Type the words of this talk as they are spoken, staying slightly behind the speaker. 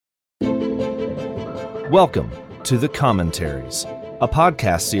Welcome to The Commentaries, a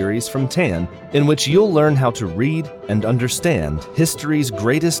podcast series from TAN in which you'll learn how to read and understand history's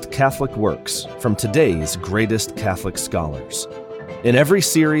greatest Catholic works from today's greatest Catholic scholars. In every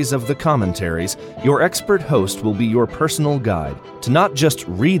series of The Commentaries, your expert host will be your personal guide to not just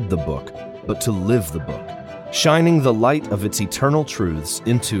read the book, but to live the book, shining the light of its eternal truths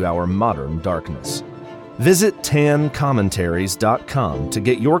into our modern darkness. Visit tancommentaries.com to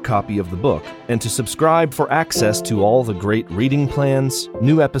get your copy of the book and to subscribe for access to all the great reading plans,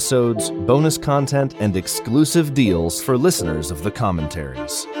 new episodes, bonus content, and exclusive deals for listeners of the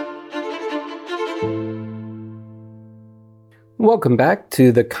commentaries. Welcome back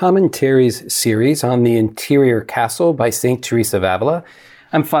to the Commentaries series on the Interior Castle by St. Teresa of Avila.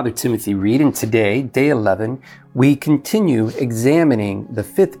 I'm Father Timothy Reed, and today, day 11, we continue examining the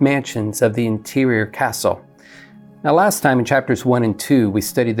fifth mansions of the interior castle. Now, last time in chapters 1 and 2, we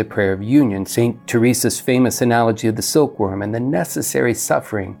studied the prayer of union, St. Teresa's famous analogy of the silkworm and the necessary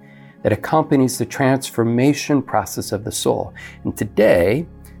suffering that accompanies the transformation process of the soul. And today,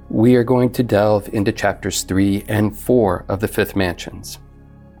 we are going to delve into chapters 3 and 4 of the fifth mansions.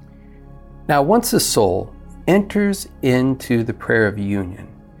 Now, once a soul enters into the prayer of union,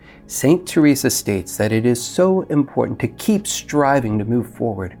 St. Teresa states that it is so important to keep striving to move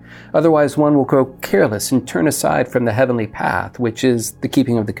forward. Otherwise, one will grow careless and turn aside from the heavenly path, which is the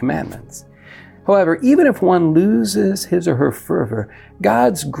keeping of the commandments. However, even if one loses his or her fervor,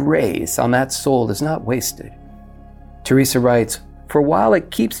 God's grace on that soul is not wasted. Teresa writes, "For while it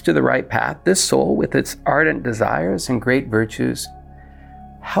keeps to the right path, this soul, with its ardent desires and great virtues,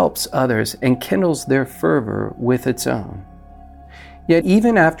 helps others and kindles their fervor with its own. Yet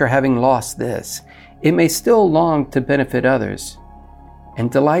even after having lost this, it may still long to benefit others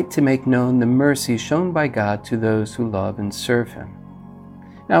and delight to make known the mercy shown by God to those who love and serve Him."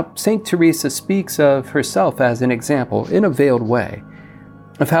 Now, St. Teresa speaks of herself as an example, in a veiled way,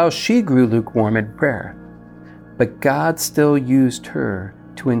 of how she grew lukewarm in prayer, but God still used her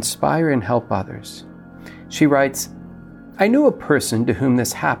to inspire and help others. She writes, "I knew a person to whom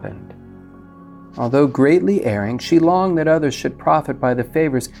this happened. Although greatly erring, she longed that others should profit by the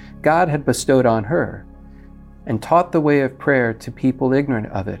favors God had bestowed on her, and taught the way of prayer to people ignorant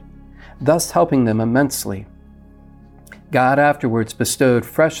of it, thus helping them immensely. God afterwards bestowed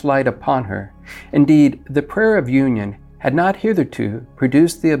fresh light upon her. Indeed, the prayer of union had not hitherto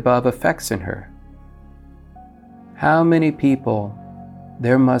produced the above effects in her. How many people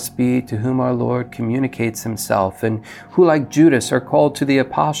there must be to whom our Lord communicates Himself, and who, like Judas, are called to the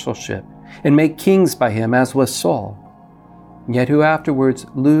apostleship and make kings by Him, as was Saul, yet who afterwards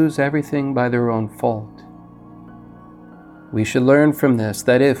lose everything by their own fault. We should learn from this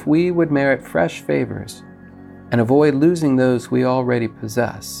that if we would merit fresh favors and avoid losing those we already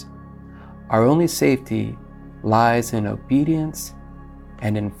possess, our only safety lies in obedience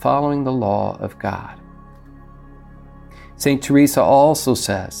and in following the law of God." St. Teresa also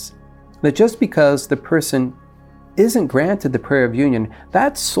says that just because the person isn't granted the prayer of union,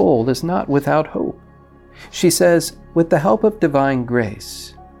 that soul is not without hope. She says, with the help of divine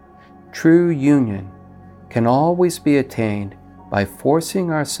grace, true union can always be attained by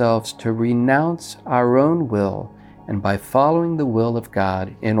forcing ourselves to renounce our own will and by following the will of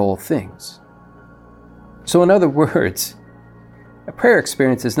God in all things. So in other words, a prayer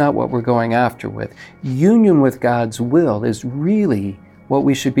experience is not what we're going after with. Union with God's will is really what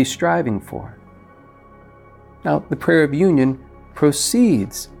we should be striving for. Now, the prayer of union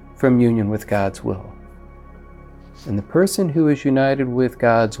proceeds from union with God's will. And the person who is united with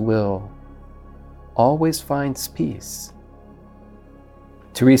God's will always finds peace.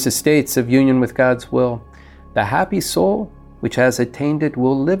 Teresa states of union with God's will, "The happy soul which has attained it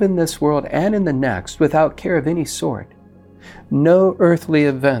will live in this world and in the next without care of any sort. No earthly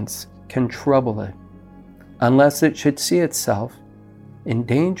events can trouble it, unless it should see itself in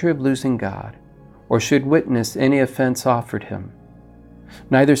danger of losing God, or should witness any offense offered Him.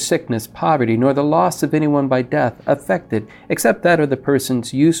 Neither sickness, poverty, nor the loss of anyone by death affect it, except that of the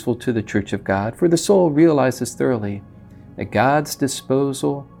persons useful to the Church of God, for the soul realizes thoroughly that God's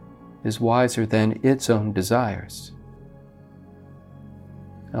disposal is wiser than its own desires."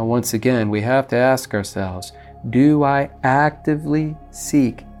 Now, once again, we have to ask ourselves, do I actively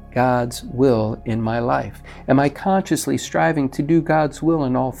seek God's will in my life? Am I consciously striving to do God's will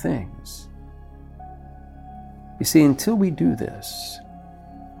in all things? You see, until we do this,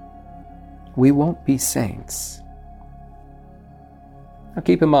 we won't be saints. Now,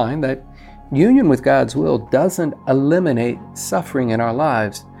 keep in mind that union with God's will doesn't eliminate suffering in our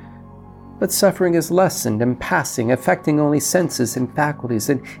lives, but suffering is lessened and passing, affecting only senses and faculties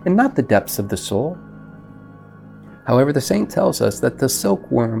and not the depths of the soul. However, the saint tells us that the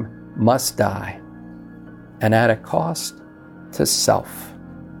silkworm must die, and at a cost to self.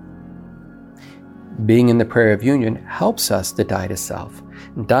 Being in the prayer of union helps us to die to self.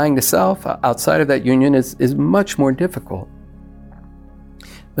 And dying to self outside of that union is much more difficult.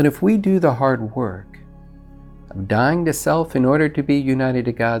 But if we do the hard work of dying to self in order to be united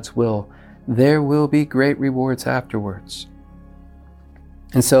to God's will, there will be great rewards afterwards.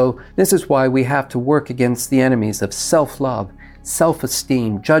 And so this is why we have to work against the enemies of self-love,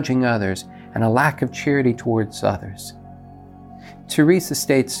 self-esteem, judging others, and a lack of charity towards others. Teresa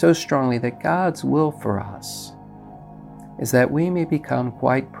states so strongly that God's will for us is that we may become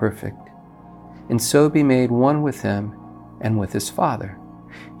quite perfect, and so be made one with Him and with His Father.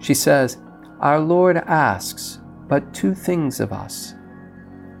 She says, "Our Lord asks but two things of us,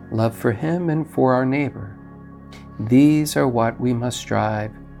 love for Him and for our neighbor. These are what we must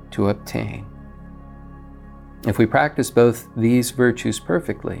strive to obtain." If we practice both these virtues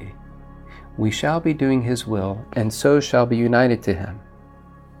perfectly, we shall be doing His will, and so shall be united to Him.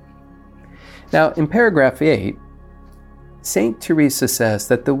 Now, in paragraph 8, Saint Teresa says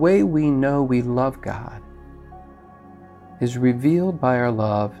that the way we know we love God is revealed by our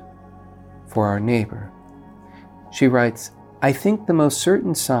love for our neighbor. She writes, "I think the most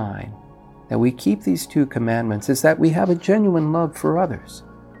certain sign that we keep these two commandments is that we have a genuine love for others.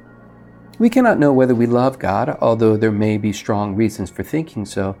 We cannot know whether we love God, although there may be strong reasons for thinking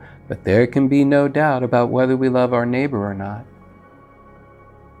so, but there can be no doubt about whether we love our neighbor or not.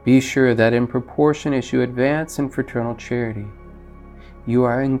 Be sure that in proportion as you advance in fraternal charity, you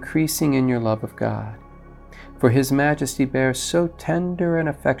are increasing in your love of God. For His Majesty bears so tender an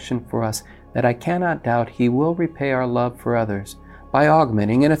affection for us that I cannot doubt He will repay our love for others by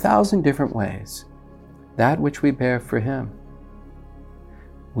augmenting in 1,000 different ways that which we bear for Him.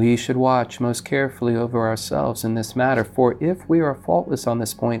 We should watch most carefully over ourselves in this matter, for if we are faultless on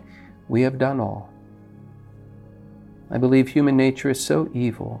this point, we have done all. I believe human nature is so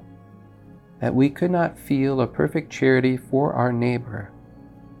evil that we could not feel a perfect charity for our neighbor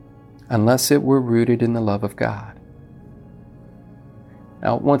unless it were rooted in the love of God."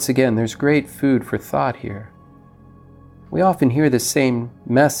 Now, once again, there's great food for thought here. We often hear the same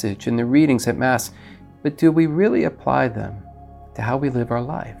message in the readings at Mass, but do we really apply them to how we live our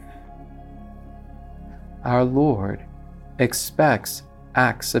life? Our Lord expects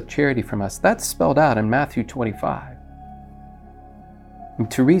acts of charity from us. That's spelled out in Matthew 25.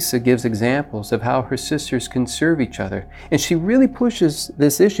 And Teresa gives examples of how her sisters can serve each other, and she really pushes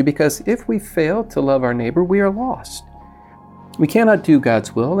this issue because if we fail to love our neighbor, we are lost. We cannot do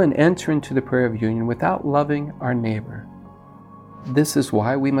God's will and enter into the prayer of union without loving our neighbor. This is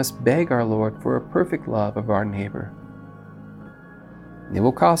why we must beg our Lord for a perfect love of our neighbor. It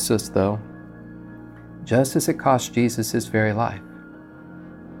will cost us, though, just as it cost Jesus His very life.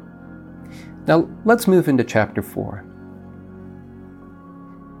 Now, let's move into chapter 4.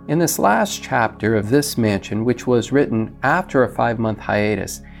 In this last chapter of this mansion, which was written after a 5-month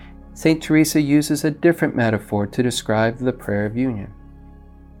hiatus, St. Teresa uses a different metaphor to describe the prayer of union.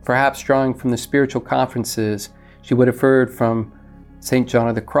 Perhaps drawing from the spiritual conferences she would have heard from St. John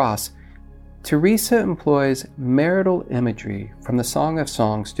of the Cross, Teresa employs marital imagery from the Song of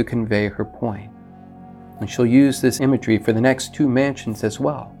Songs to convey her point. And she'll use this imagery for the next 2 mansions as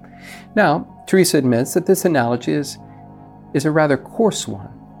well. Now, Teresa admits that this analogy is a rather coarse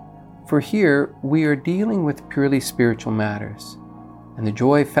one, for here we are dealing with purely spiritual matters, and the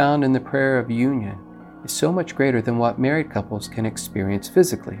joy found in the prayer of union is so much greater than what married couples can experience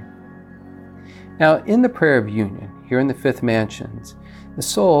physically. Now, in the prayer of union, here in the 5th mansions, the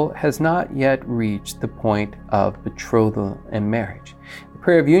soul has not yet reached the point of betrothal and marriage. The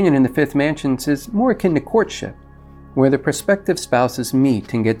prayer of union in the 5th mansions is more akin to courtship, where the prospective spouses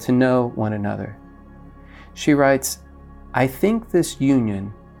meet and get to know one another. She writes, "I think this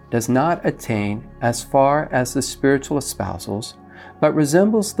union does not attain as far as the spiritual espousals, but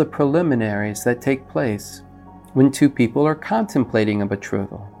resembles the preliminaries that take place when 2 people are contemplating a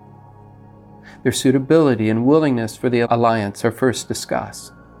betrothal. Their suitability and willingness for the alliance are first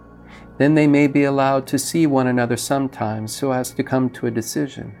discussed. Then they may be allowed to see one another sometimes so as to come to a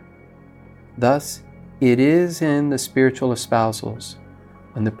decision. Thus, it is in the spiritual espousals,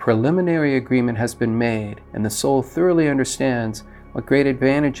 when the preliminary agreement has been made and the soul thoroughly understands what great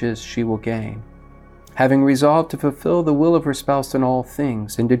advantages she will gain, having resolved to fulfill the will of her spouse in all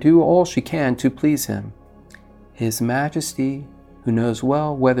things and to do all she can to please him. His Majesty, who knows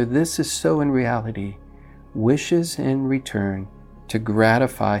well whether this is so in reality, wishes in return to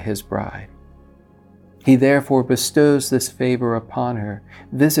gratify his bride. He therefore bestows this favor upon her,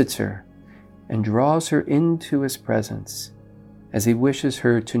 visits her, and draws her into his presence as he wishes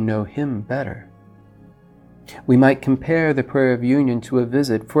her to know him better. We might compare the prayer of union to a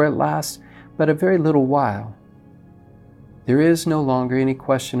visit, for it lasts but a very little while. There is no longer any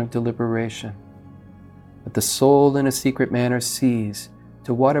question of deliberation, but the soul in a secret manner sees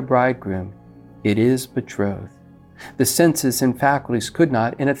to what a bridegroom it is betrothed. The senses and faculties could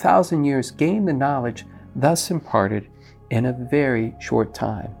not, in 1,000 years, gain the knowledge thus imparted in a very short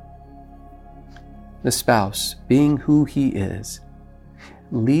time. The spouse, being who he is,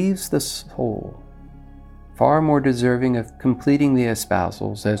 leaves the soul far more deserving of completing the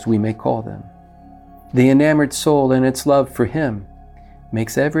espousals, as we may call them. The enamored soul, in its love for him,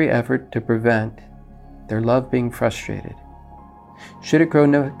 makes every effort to prevent their love being frustrated. Should it grow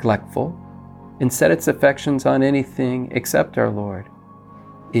neglectful and set its affections on anything except our Lord,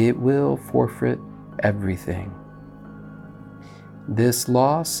 it will forfeit everything. This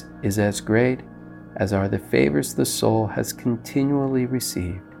loss is as great as are the favors the soul has continually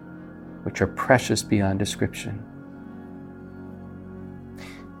received, which are precious beyond description.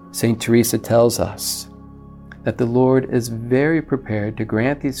 St. Teresa tells us that the Lord is very prepared to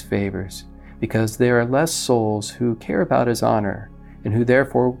grant these favors because there are less souls who care about his honor and who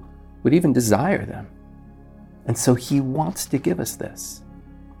therefore would even desire them. And so he wants to give us this.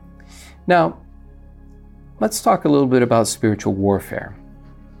 Now, let's talk a little bit about spiritual warfare.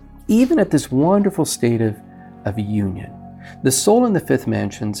 Even at this wonderful state of union, the soul in the fifth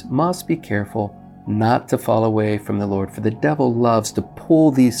mansions must be careful not to fall away from the Lord, for the devil loves to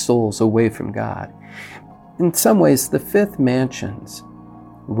pull these souls away from God. In some ways, the fifth mansions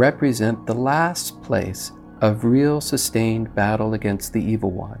represent the last place of real sustained battle against the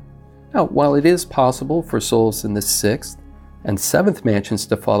evil one. Now, while it is possible for souls in the sixth and seventh mansions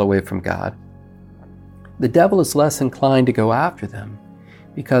to fall away from God, the devil is less inclined to go after them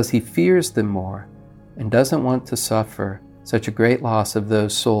because he fears them more and doesn't want to suffer such a great loss of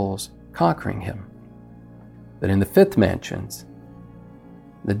those souls conquering him. But in the fifth mansions,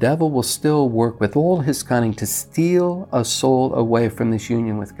 the devil will still work with all his cunning to steal a soul away from this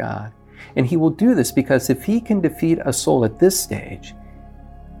union with God. And he will do this because if he can defeat a soul at this stage,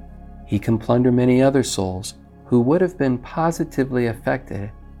 he can plunder many other souls who would have been positively affected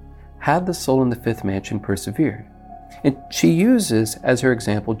had the soul in the fifth mansion persevered. And she uses as her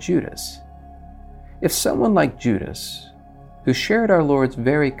example Judas. If someone like Judas, who shared our Lord's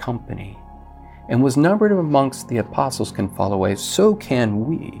very company and was numbered amongst the apostles, can fall away, so can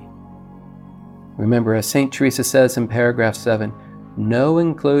we. Remember, as St. Teresa says in paragraph 7, no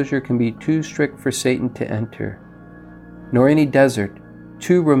enclosure can be too strict for Satan to enter, nor any desert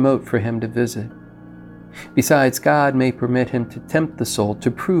too remote for him to visit. Besides, God may permit him to tempt the soul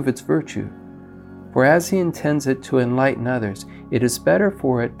to prove its virtue. For as he intends it to enlighten others, it is better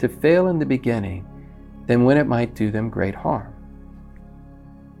for it to fail in the beginning than when it might do them great harm.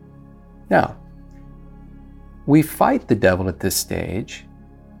 Now, we fight the devil at this stage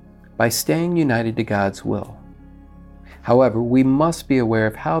by staying united to God's will. However, we must be aware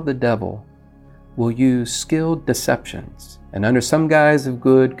of how the devil will use skilled deceptions and under some guise of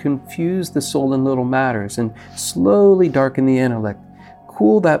good confuse the soul in little matters and slowly darken the intellect,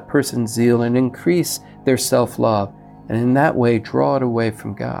 cool that person's zeal and increase their self-love, and in that way draw it away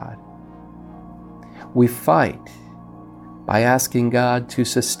from God. We fight by asking God to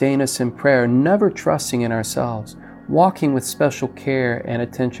sustain us in prayer, never trusting in ourselves, walking with special care and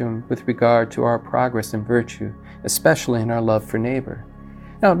attention with regard to our progress in virtue, especially in our love for neighbor.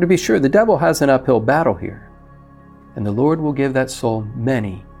 Now, to be sure, the devil has an uphill battle here, and the Lord will give that soul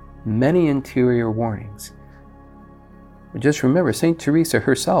many, many interior warnings. But just remember, St. Teresa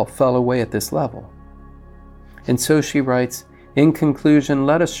herself fell away at this level. And so she writes, in conclusion,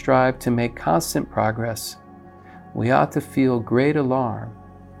 let us strive to make constant progress. We ought to feel great alarm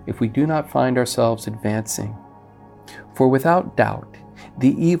if we do not find ourselves advancing. For without doubt,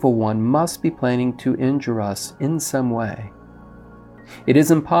 the evil one must be planning to injure us in some way. It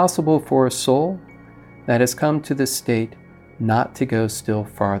is impossible for a soul that has come to this state not to go still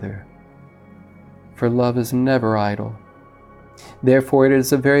farther. For love is never idle. Therefore, it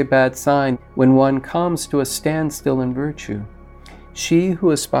is a very bad sign when one comes to a standstill in virtue. She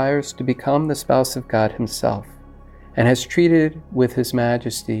who aspires to become the spouse of God himself and has treated with his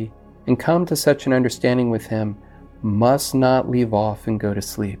majesty and come to such an understanding with him must not leave off and go to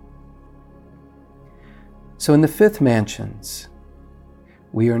sleep. So in the fifth mansions,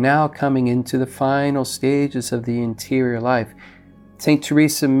 we are now coming into the final stages of the interior life. St.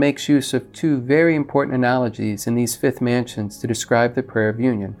 Teresa makes use of two very important analogies in these fifth mansions to describe the prayer of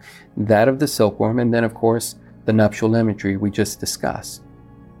union, that of the silkworm and then, of course, the nuptial imagery we just discussed.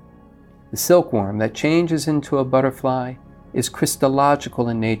 The silkworm that changes into a butterfly is Christological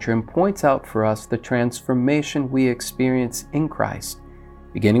in nature and points out for us the transformation we experience in Christ,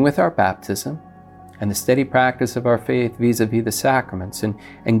 beginning with our baptism and the steady practice of our faith vis-a-vis the sacraments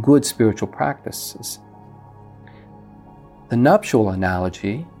and good spiritual practices. The nuptial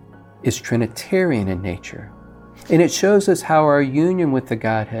analogy is Trinitarian in nature, and it shows us how our union with the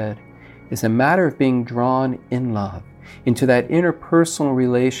Godhead is a matter of being drawn in love into that interpersonal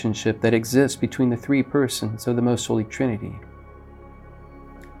relationship that exists between the three persons of the Most Holy Trinity.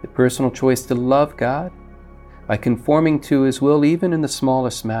 The personal choice to love God by conforming to His will even in the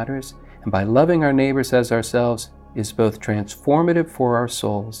smallest matters, and by loving our neighbors as ourselves, is both transformative for our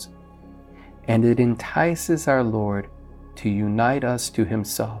souls, and it entices our Lord to unite us to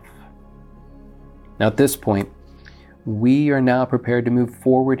Himself. Now at this point, we are now prepared to move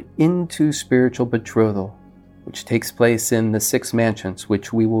forward into spiritual betrothal, which takes place in the 6 mansions,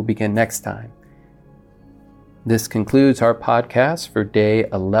 which we will begin next time. This concludes our podcast for day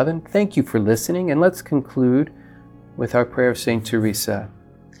 11. Thank you for listening, and let's conclude with our prayer of St. Teresa.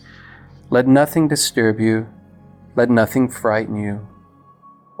 Let nothing disturb you, let nothing frighten you.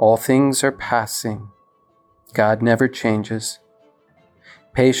 All things are passing. God never changes.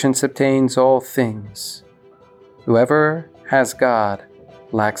 Patience obtains all things. Whoever has God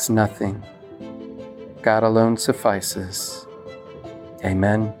lacks nothing. God alone suffices.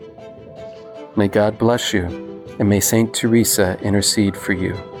 Amen. May God bless you, and may St. Teresa intercede for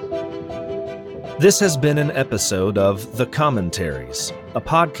you. This has been an episode of The Commentaries, a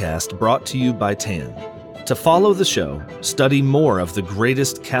podcast brought to you by TAN. To follow the show, study more of the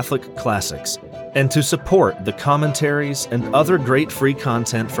greatest Catholic classics, and to support the commentaries and other great free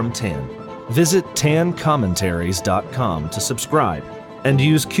content from TAN, visit tancommentaries.com to subscribe and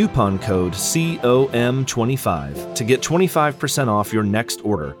use coupon code COM25 to get 25% off your next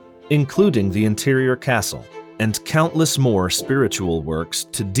order, including the interior castle and countless more spiritual works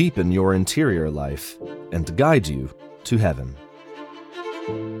to deepen your interior life and guide you to heaven.